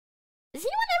Does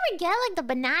anyone ever get like the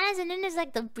bananas and then there's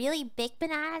like the really big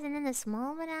bananas and then the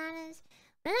small bananas?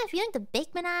 But then I feel like the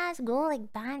big bananas go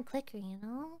like bad quicker, you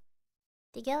know?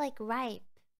 They get like ripe.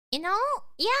 You know?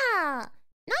 Yeah!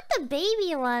 Not the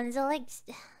baby ones, they're like...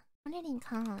 What are they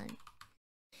called?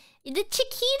 The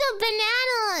Chiquita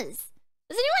bananas!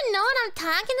 Does anyone know what I'm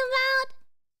talking about?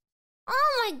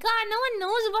 Oh my god, no one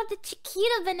knows about the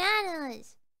Chiquita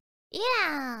bananas!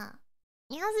 Yeah!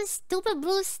 You know, this stupid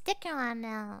blue sticker on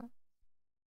them.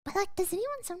 But like, does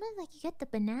anyone sometimes like you get the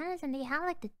bananas and they have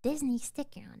like the Disney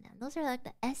sticker on them? Those are like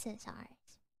the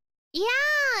SSRs.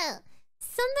 Yeah!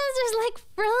 Sometimes there's like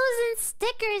frozen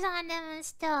stickers on them and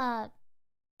stuff.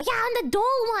 Yeah, on the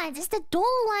Dole ones. It's the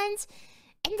Dole ones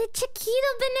and the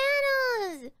Chiquita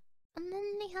bananas. And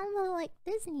then they have the like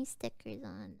Disney stickers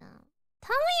on them.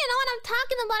 Tell me you know what I'm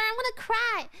talking about or I'm gonna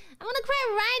cry. I'm gonna cry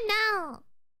right now.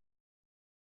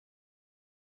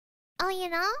 Oh, you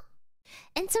know?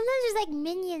 And sometimes there's like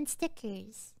minion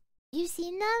stickers. You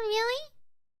seen them, really?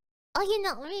 Oh, you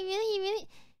know, really?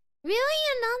 Really,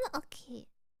 you know? Okay.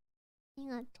 You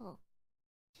got to.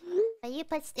 But you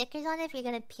put stickers on it if you're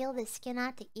gonna peel the skin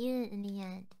out to eat it in the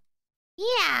end.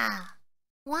 Yeah!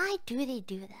 Why do they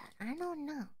do that? I don't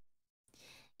know.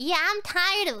 Yeah, I'm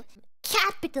tired of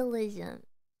capitalism.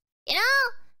 You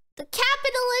know? The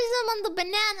capitalism on the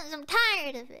bananas, I'm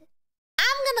tired of it.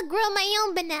 I'm gonna grow my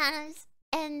own bananas.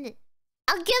 And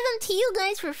I'll give them to you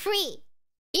guys for free.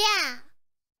 Yeah.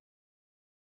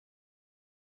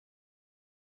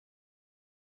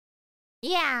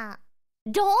 Yeah.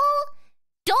 Dole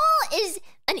is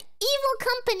an evil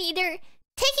company. They're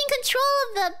taking control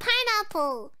of the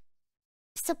pineapple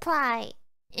supply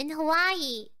in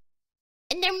Hawaii.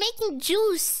 And they're making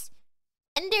juice.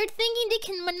 And they're thinking they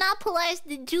can monopolize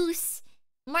the juice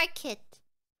market.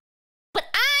 But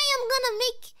I am gonna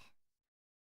make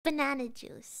banana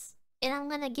juice. And I'm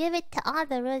gonna give it to all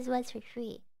the rosebuds for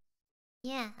free.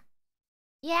 Yeah.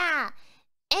 Yeah.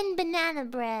 And banana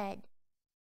bread.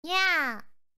 Yeah.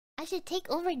 I should take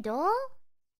over Dole?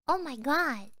 Oh my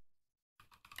god.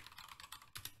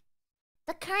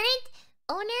 The current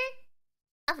owner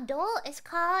of Dole is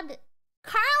called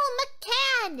Carl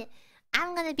McCann.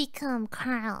 I'm gonna become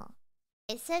Carl.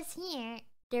 It says here,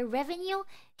 their revenue...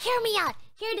 Hear me out.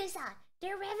 Hear this out.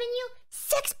 Their revenue,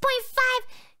 $6.5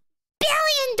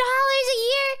 billion a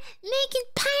year making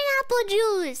pineapple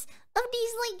juice of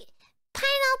these like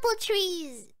pineapple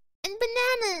trees and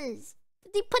bananas.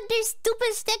 They put their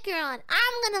stupid sticker on.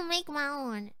 I'm gonna make my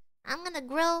own. I'm gonna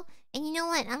grow, and you know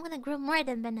what? I'm gonna grow more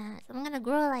than bananas. I'm gonna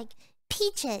grow like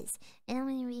peaches, and I'm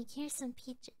gonna make here's some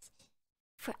peaches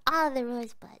for all the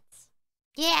rosebuds.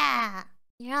 Yeah,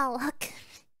 you're all welcome.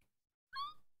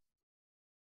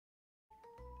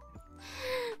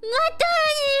 Bye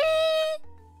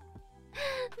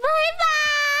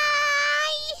bye.